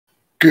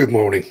Good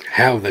morning.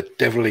 How the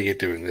devil are you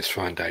doing this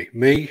fine day?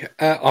 Me,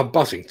 I'm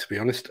buzzing, to be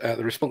honest.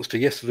 The response to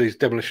yesterday's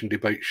Demolition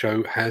debate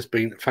show has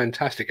been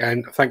fantastic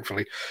and,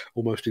 thankfully,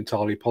 almost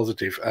entirely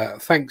positive.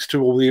 Thanks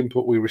to all the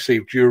input we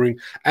received during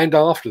and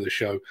after the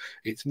show.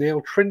 It's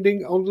now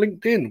trending on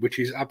LinkedIn, which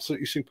is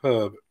absolutely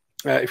superb.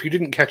 If you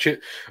didn't catch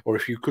it, or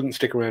if you couldn't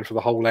stick around for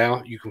the whole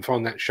hour, you can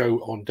find that show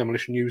on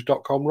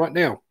demolitionnews.com right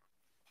now.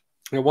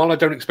 Now, while I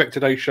don't expect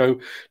today's show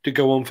to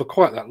go on for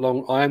quite that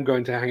long, I am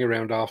going to hang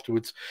around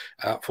afterwards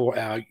for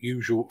our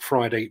usual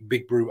Friday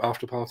Big Brew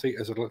after party,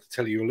 as I'd like to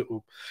tell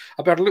you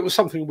about a little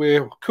something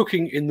we're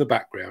cooking in the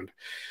background.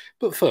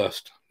 But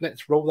first,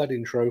 let's roll that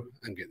intro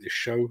and get this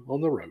show on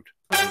the road.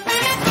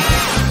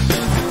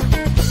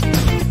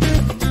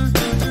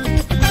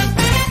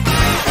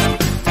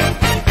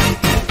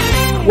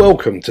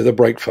 Welcome to the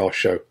Breakfast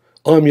Show.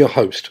 I'm your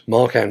host,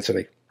 Mark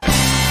Anthony.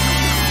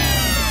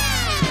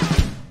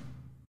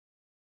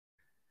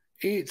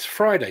 It's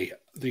Friday,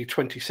 the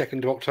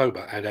 22nd of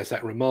October, and as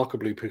that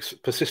remarkably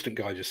persistent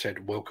guy just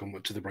said, welcome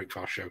to the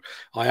Breakfast Show.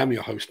 I am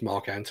your host,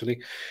 Mark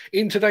Anthony.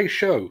 In today's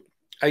show,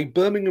 a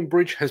Birmingham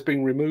bridge has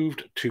been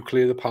removed to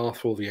clear the path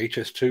for the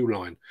HS2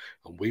 line,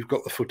 and we've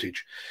got the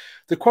footage.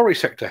 The quarry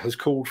sector has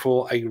called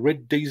for a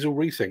Red Diesel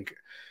Rethink.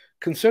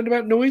 Concerned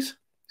about noise?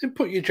 Then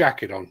put your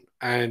jacket on.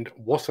 And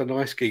what a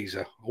nice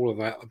geyser. All of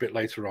that a bit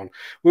later on.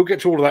 We'll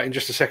get to all of that in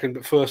just a second,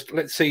 but first,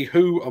 let's see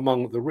who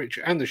among the rich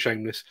and the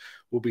shameless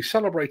will be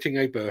celebrating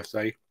a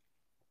birthday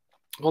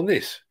on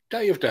this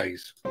day of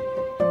days.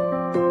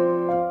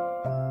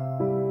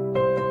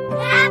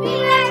 Happy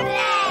birthday!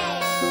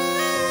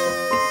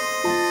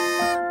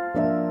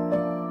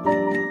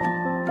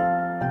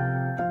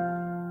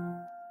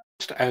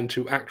 And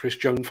to actress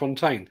Joan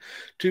Fontaine,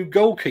 to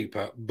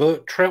goalkeeper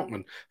Bert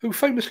Troutman, who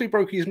famously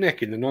broke his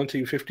neck in the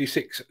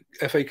 1956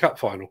 FA Cup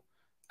final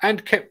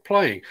and kept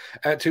playing,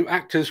 to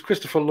actors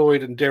Christopher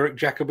Lloyd and Derek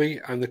Jacobi,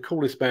 and the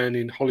coolest man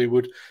in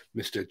Hollywood,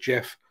 Mr.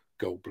 Jeff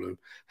Goldblum.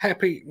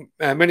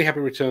 Many happy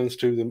returns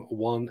to them,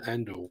 one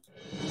and all.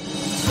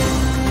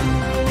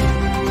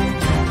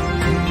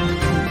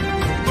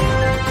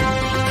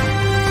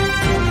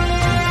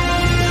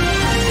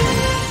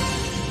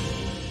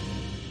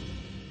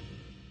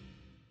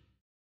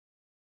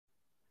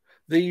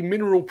 The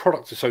Mineral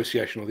Products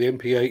Association, or the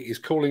MPA, is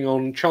calling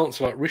on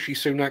Chancellor Rishi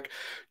Sunak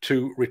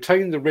to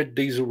retain the Red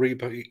Diesel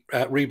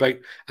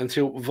rebate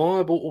until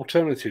viable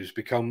alternatives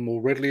become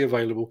more readily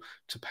available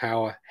to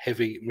power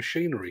heavy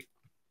machinery.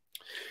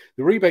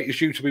 The rebate is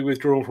due to be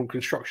withdrawn from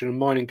construction and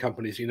mining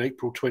companies in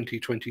April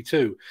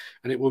 2022,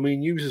 and it will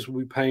mean users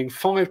will be paying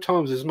 5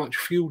 times as much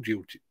fuel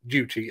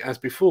duty as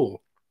before.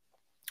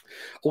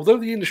 Although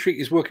the industry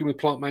is working with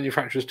plant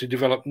manufacturers to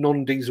develop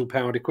non-diesel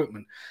powered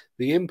equipment,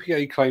 the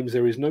MPA claims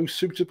there is no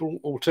suitable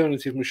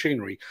alternative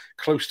machinery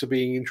close to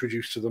being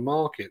introduced to the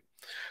market.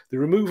 The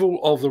removal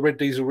of the Red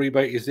Diesel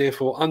rebate is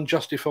therefore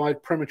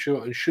unjustified,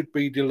 premature, and should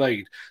be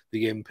delayed,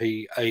 the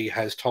MPA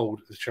has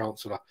told the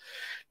Chancellor.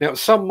 Now,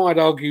 some might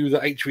argue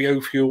that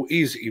HVO fuel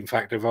is, in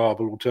fact, a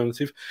viable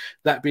alternative.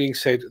 That being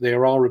said,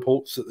 there are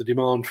reports that the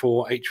demand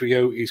for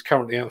HVO is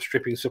currently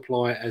outstripping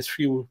supply as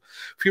fuel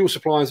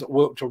suppliers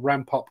work to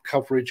ramp up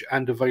coverage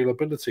and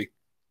availability.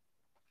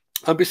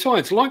 And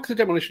besides, like the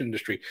demolition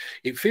industry,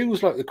 it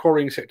feels like the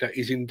quarrying sector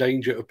is in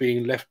danger of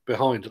being left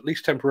behind, at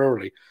least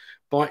temporarily,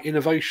 by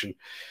innovation.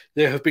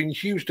 There have been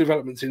huge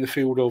developments in the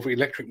field of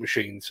electric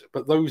machines,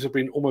 but those have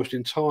been almost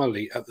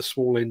entirely at the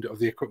small end of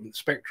the equipment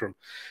spectrum.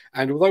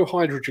 And although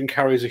hydrogen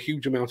carries a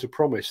huge amount of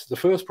promise, the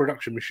first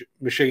production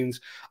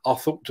machines are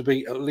thought to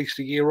be at least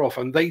a year off,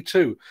 and they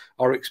too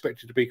are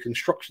expected to be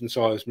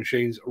construction-sized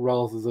machines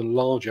rather than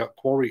larger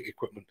quarry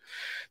equipment.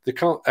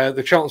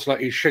 The Chancellor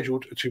is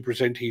scheduled to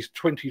present his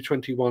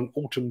 2021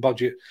 autumn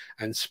budget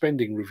and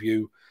spending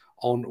review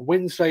on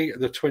Wednesday,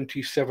 the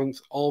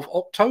 27th of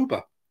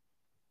October.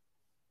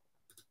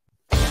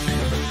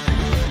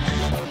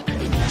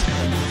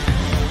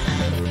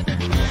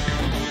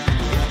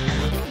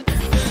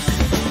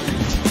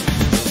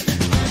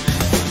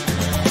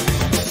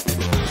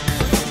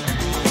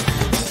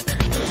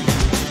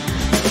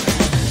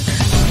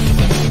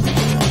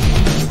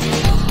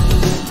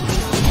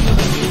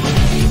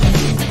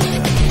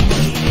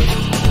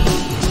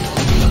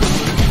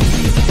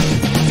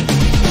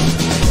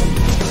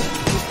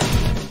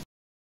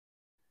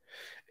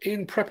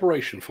 In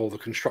preparation for the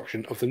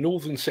construction of the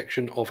northern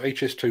section of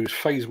HS2's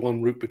Phase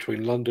 1 route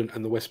between London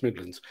and the West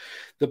Midlands,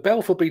 the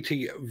Balfour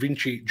BT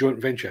Vinci joint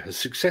venture has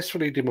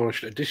successfully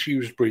demolished a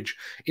disused bridge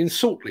in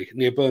Saltley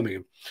near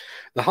Birmingham.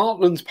 The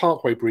Heartlands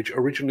Parkway Bridge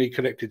originally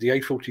connected the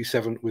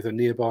A47 with a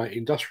nearby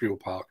industrial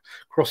park,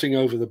 crossing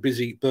over the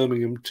busy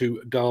Birmingham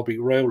to Derby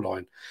rail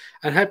line,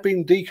 and had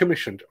been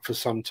decommissioned for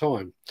some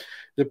time.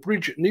 The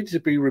bridge needed to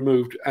be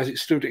removed as it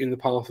stood in the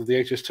path of the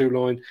HS2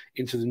 line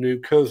into the new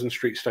Curzon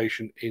Street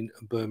station in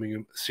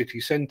Birmingham city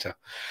centre.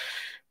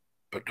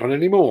 But not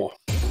anymore.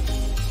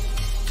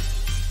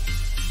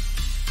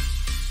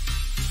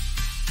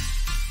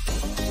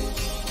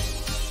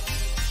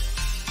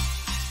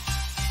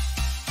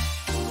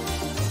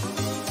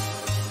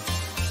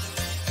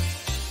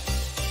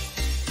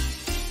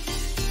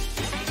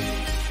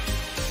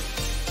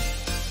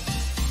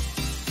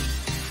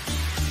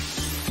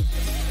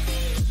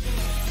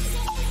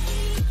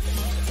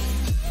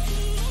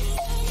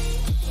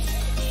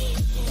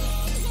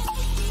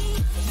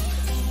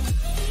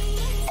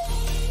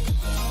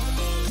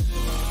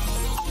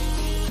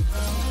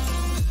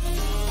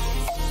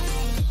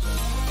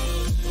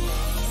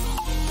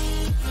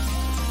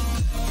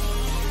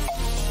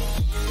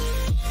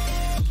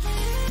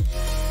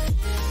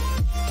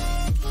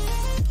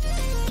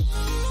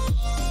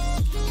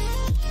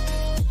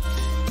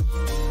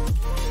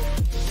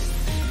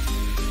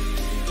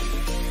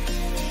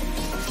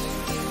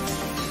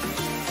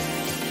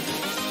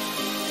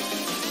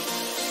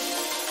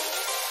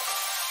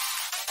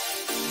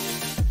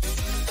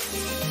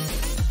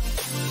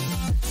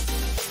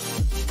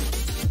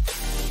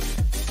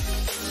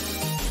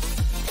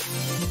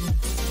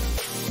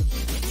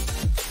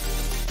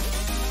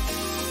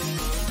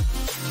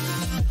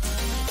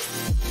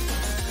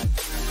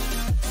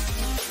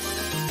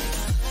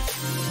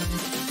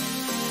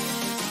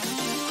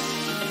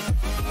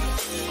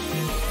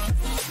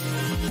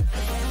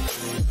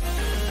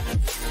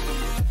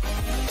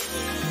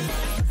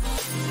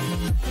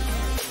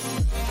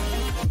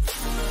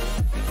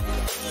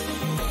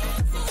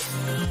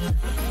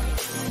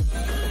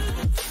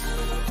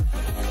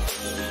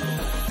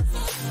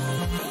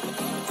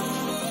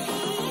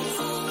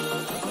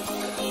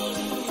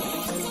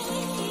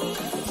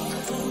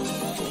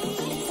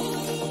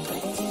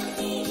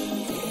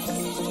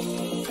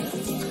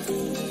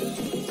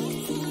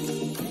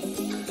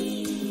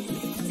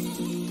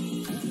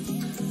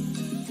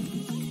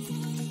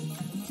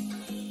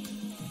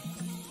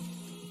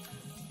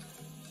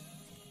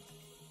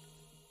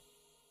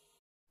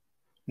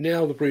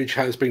 Now the bridge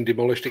has been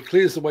demolished. It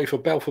clears the way for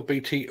Balfour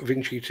Beatty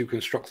Vinci to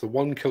construct the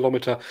 1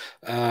 kilometre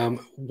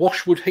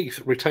Washwood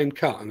Heath retained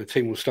cut, and the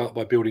team will start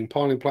by building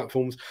piling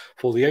platforms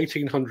for the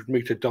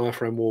 1,800-metre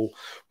diaphragm wall,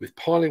 with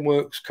piling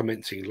works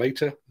commencing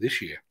later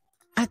this year.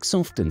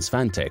 Axoft and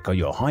Svantec are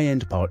your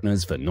high-end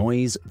partners for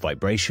noise,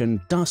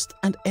 vibration, dust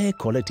and air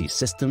quality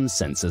systems,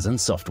 sensors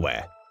and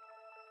software.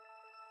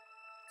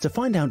 To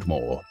find out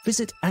more,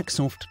 visit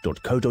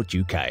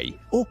axoft.co.uk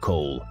or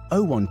call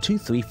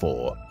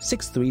 01234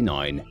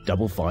 639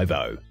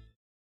 550.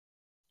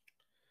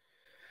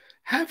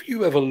 Have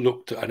you ever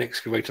looked at an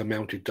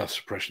excavator-mounted dust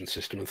suppression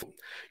system and thought,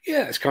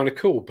 yeah, it's kind of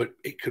cool, but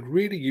it could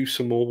really use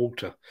some more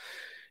water?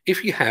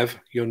 If you have,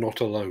 you're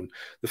not alone.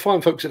 The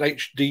fine folks at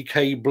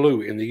HDK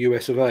Blue in the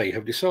US of A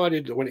have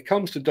decided that when it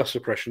comes to dust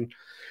suppression,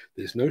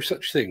 there's no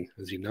such thing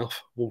as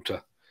enough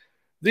water.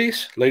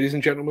 This, ladies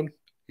and gentlemen,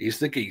 is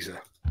the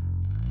Geyser.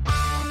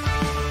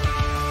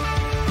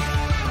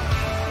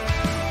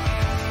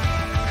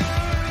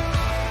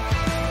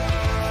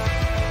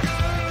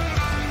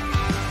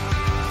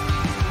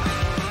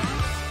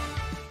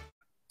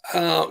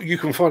 You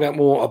can find out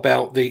more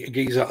about the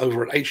Geyser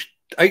over at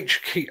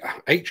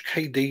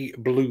HKD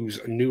Blue's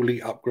newly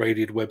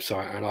upgraded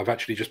website, and I've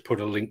actually just put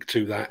a link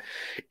to that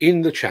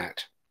in the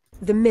chat.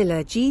 The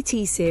Miller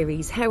GT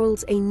series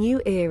heralds a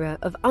new era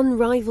of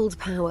unrivaled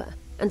power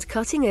and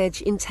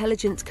cutting-edge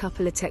intelligent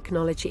coupler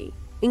technology,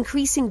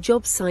 increasing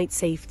job site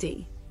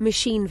safety,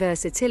 machine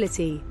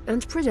versatility,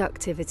 and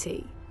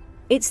productivity.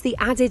 It's the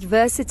added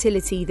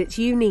versatility that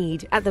you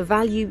need at the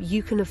value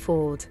you can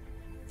afford.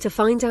 To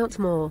find out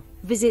more,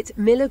 visit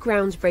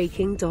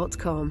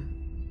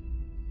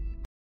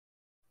millergroundbreaking.com.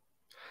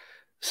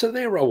 So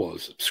there I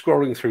was,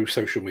 scrolling through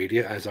social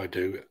media as I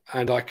do,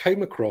 and I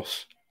came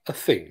across a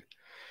thing.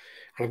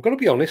 And I've got to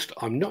be honest,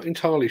 I'm not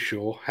entirely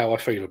sure how I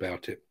feel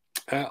about it.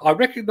 I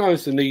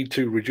recognise the need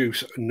to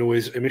reduce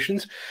noise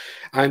emissions,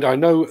 and I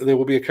know there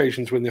will be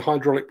occasions when the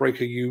hydraulic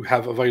breaker you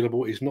have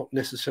available is not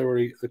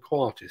necessarily the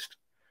quietest.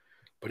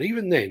 But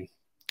even then,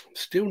 I'm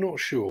still not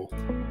sure.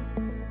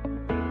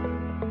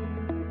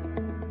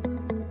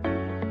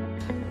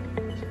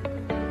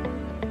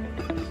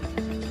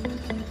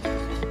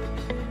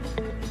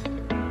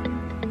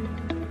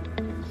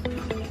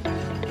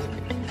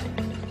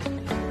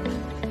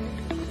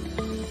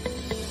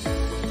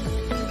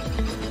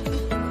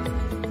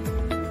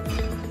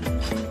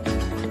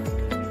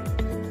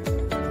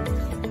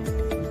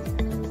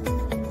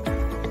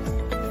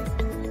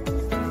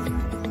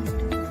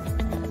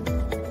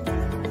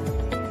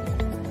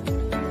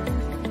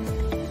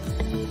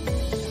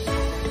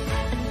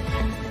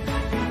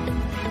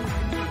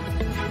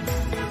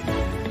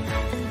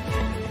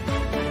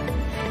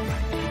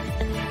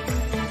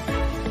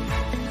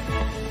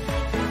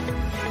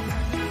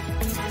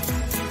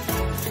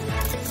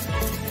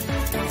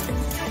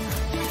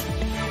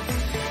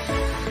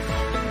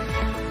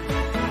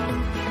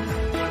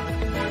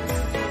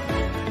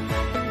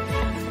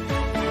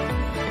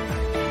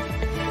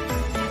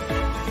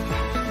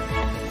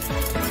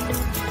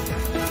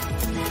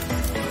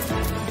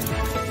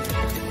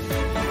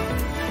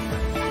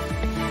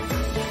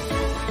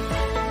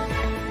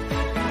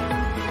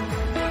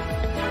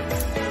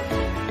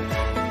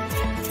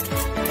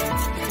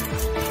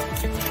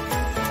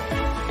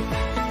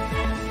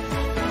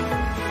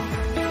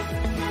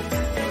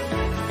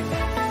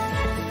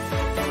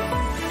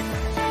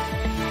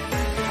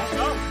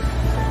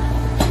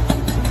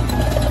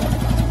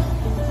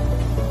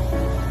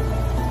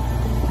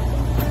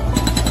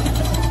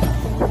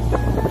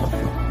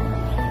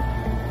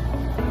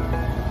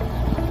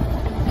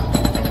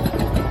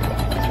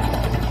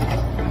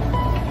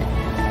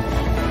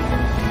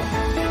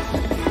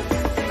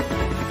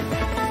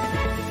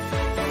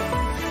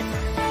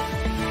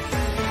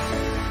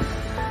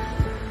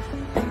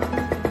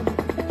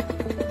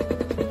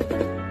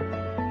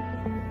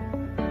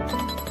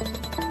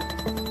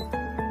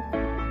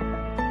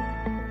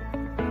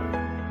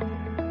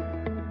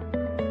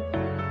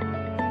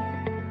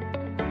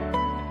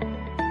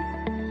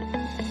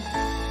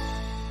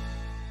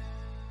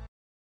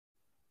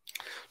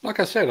 Like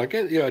I said, I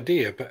get the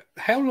idea, but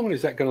how long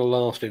is that going to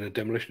last in a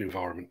demolition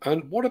environment?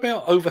 And what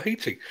about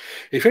overheating?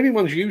 If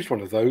anyone's used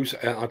one of those,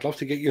 I'd love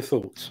to get your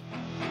thoughts.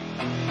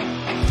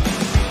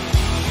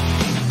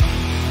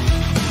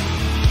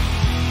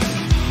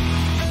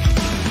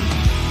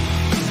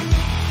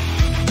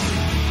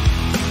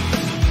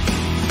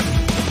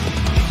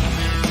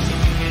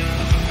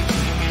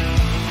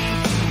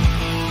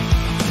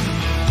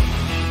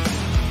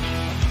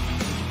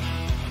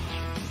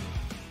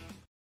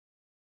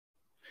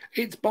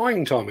 It's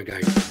buying time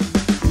again.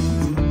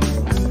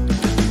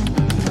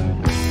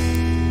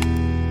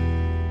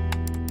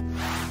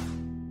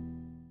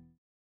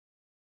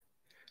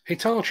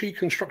 Hitachi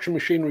Construction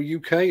Machinery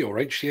UK, or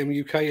HCM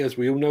UK as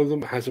we all know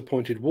them, has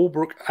appointed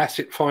Walbrook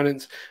Asset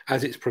Finance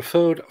as its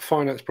preferred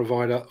finance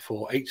provider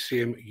for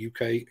HCM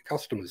UK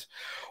customers.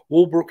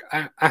 Walbrook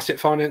Asset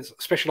Finance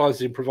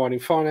specialises in providing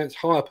finance,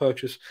 hire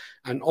purchase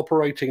and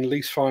operating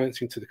lease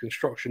financing to the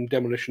construction,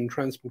 demolition,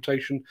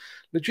 transportation,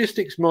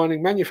 logistics,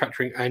 mining,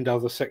 manufacturing and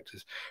other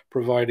sectors,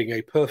 providing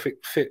a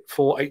perfect fit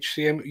for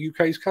HCM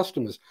UK's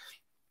customers.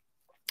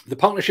 The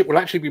partnership will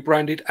actually be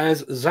branded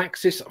as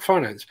Xaxis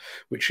Finance,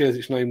 which shares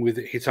its name with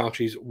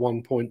Hitachi's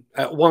 1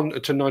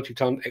 to 90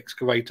 ton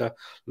excavator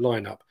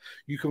lineup.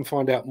 You can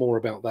find out more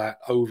about that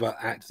over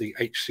at the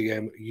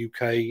HCM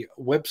UK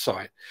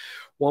website.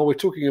 While we're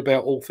talking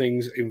about all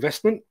things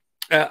investment,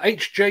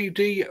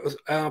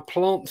 HJD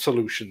Plant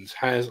Solutions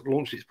has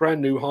launched its brand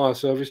new hire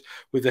service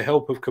with the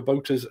help of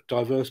Kubota's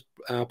diverse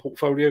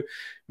portfolio,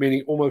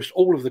 meaning almost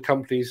all of the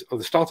companies, or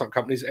the startup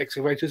companies'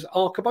 excavators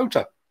are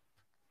Kubota.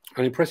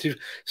 An impressive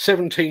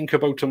 17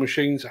 Kubota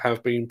machines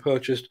have been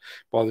purchased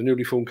by the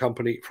newly formed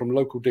company from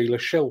local dealer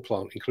Shell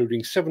Plant,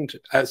 including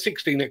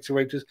 16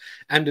 excavators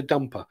and a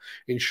dumper,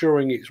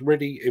 ensuring it's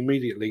ready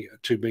immediately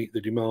to meet the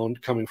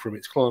demand coming from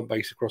its client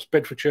base across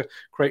Bedfordshire,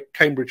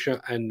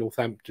 Cambridgeshire and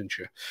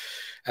Northamptonshire.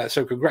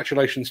 So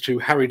congratulations to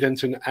Harry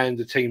Denton and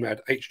the team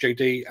at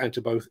HJD and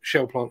to both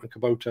Shell Plant and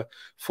Kubota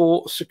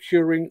for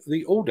securing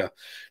the order.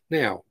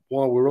 Now,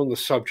 while we're on the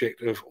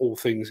subject of all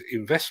things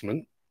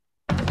investment,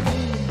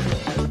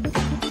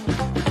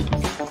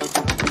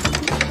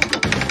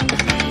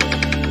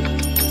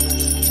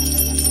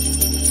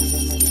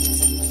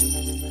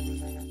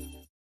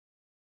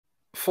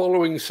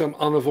 following some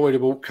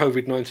unavoidable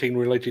COVID-19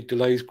 related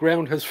delays,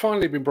 ground has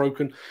finally been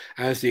broken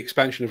as the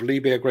expansion of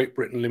Liebherr Great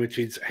Britain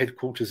Limited's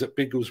headquarters at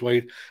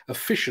Biggleswade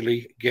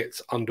officially gets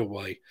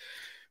underway.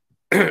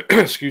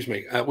 Excuse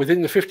me.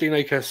 Within the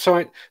 15-acre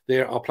site,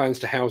 there are plans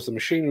to house the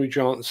machinery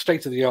giant's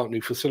state-of-the-art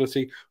new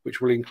facility,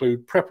 which will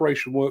include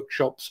preparation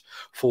workshops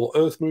for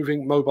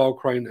earth-moving, mobile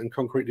crane and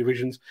concrete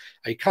divisions,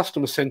 a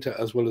customer centre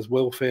as well as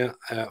welfare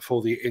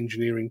for the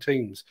engineering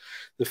teams.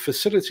 The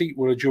facility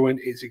will adjoin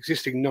its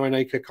existing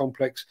 9-acre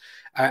complex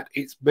at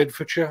its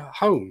Bedfordshire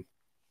home.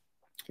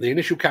 The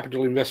initial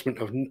capital investment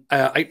of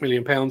 £8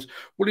 million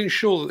will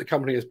ensure that the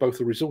company has both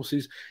the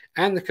resources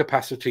and the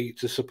capacity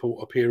to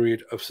support a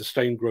period of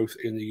sustained growth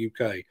in the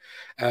UK.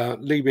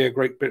 Liebherr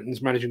Great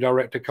Britain's managing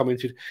director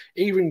commented,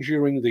 "Even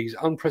during these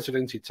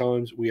unprecedented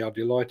times, we are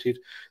delighted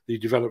the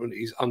development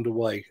is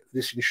underway.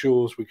 This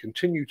ensures we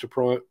continue to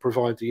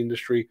provide the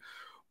industry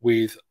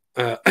with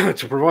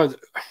This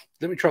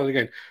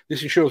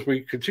ensures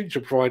we continue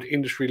to provide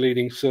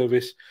industry-leading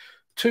service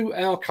to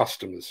our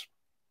customers."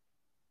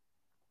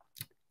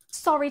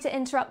 Sorry to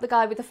interrupt the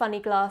guy with the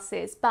funny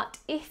glasses, but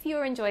if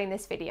you're enjoying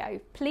this video,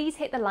 please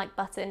hit the like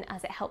button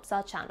as it helps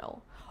our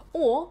channel.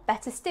 Or,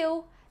 better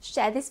still,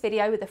 share this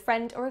video with a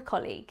friend or a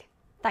colleague.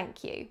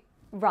 Thank you.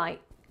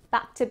 Right,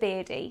 back to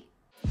Beardy.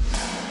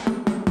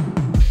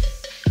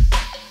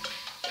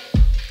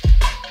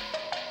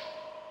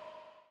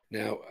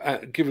 Now,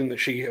 given that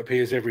she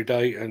appears every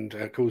day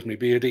and calls me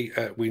Beardy,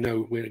 we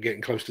know we're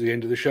getting close to the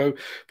end of the show.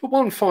 But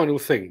one final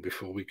thing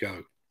before we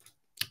go.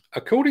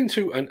 According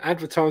to an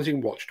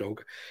advertising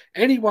watchdog,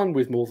 anyone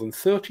with more than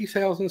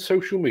 30,000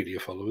 social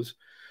media followers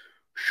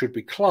should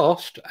be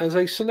classed as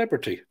a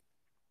celebrity.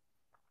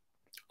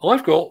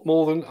 I've got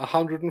more than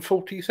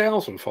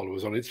 140,000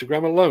 followers on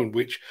Instagram alone,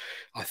 which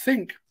I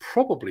think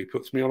probably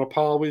puts me on a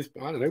par with,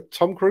 I don't know,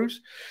 Tom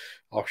Cruise.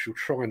 I shall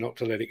try not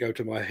to let it go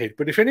to my head.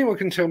 But if anyone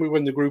can tell me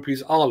when the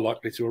groupies are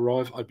likely to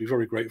arrive, I'd be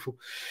very grateful.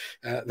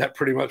 That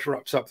pretty much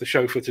wraps up the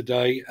show for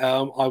today.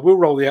 I will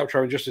roll the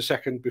outro in just a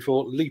second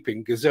before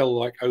leaping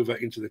gazelle-like over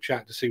into the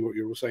chat to see what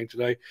you're all saying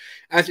today.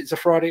 As it's a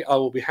Friday, I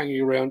will be hanging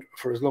around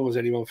for as long as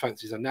anyone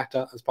fancies a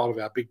natter as part of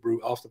our Big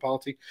Brew after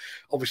party.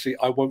 Obviously,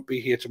 I won't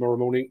be here tomorrow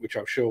morning, which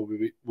I'm sure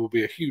will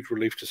be a huge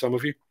relief to some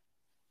of you.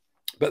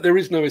 But there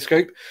is no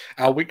escape.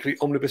 Our weekly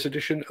omnibus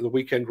edition of the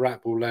Weekend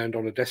Wrap will land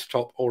on a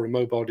desktop or a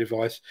mobile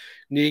device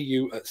near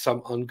you at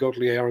some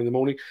ungodly hour in the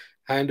morning.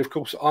 And, of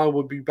course, I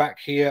will be back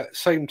here,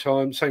 same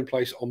time, same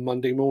place on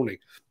Monday morning.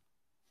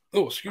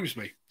 Oh, excuse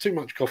me. Too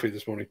much coffee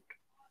this morning.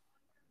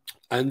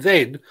 And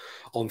then,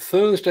 on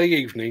Thursday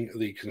evening,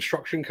 the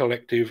Construction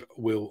Collective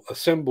will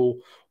assemble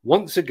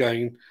once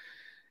again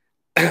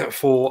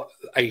for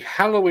a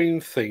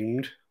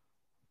Halloween-themed,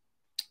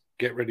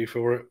 get ready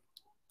for it,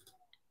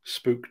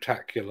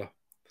 spooktacular.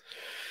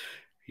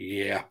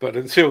 Yeah, but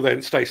until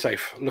then, stay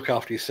safe. Look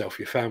after yourself,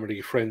 your family,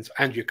 your friends,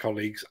 and your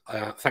colleagues.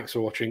 Thanks for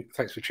watching.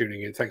 Thanks for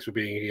tuning in. Thanks for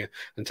being here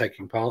and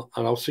taking part.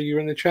 And I'll see you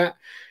in the chat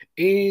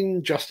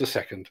in just a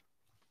second.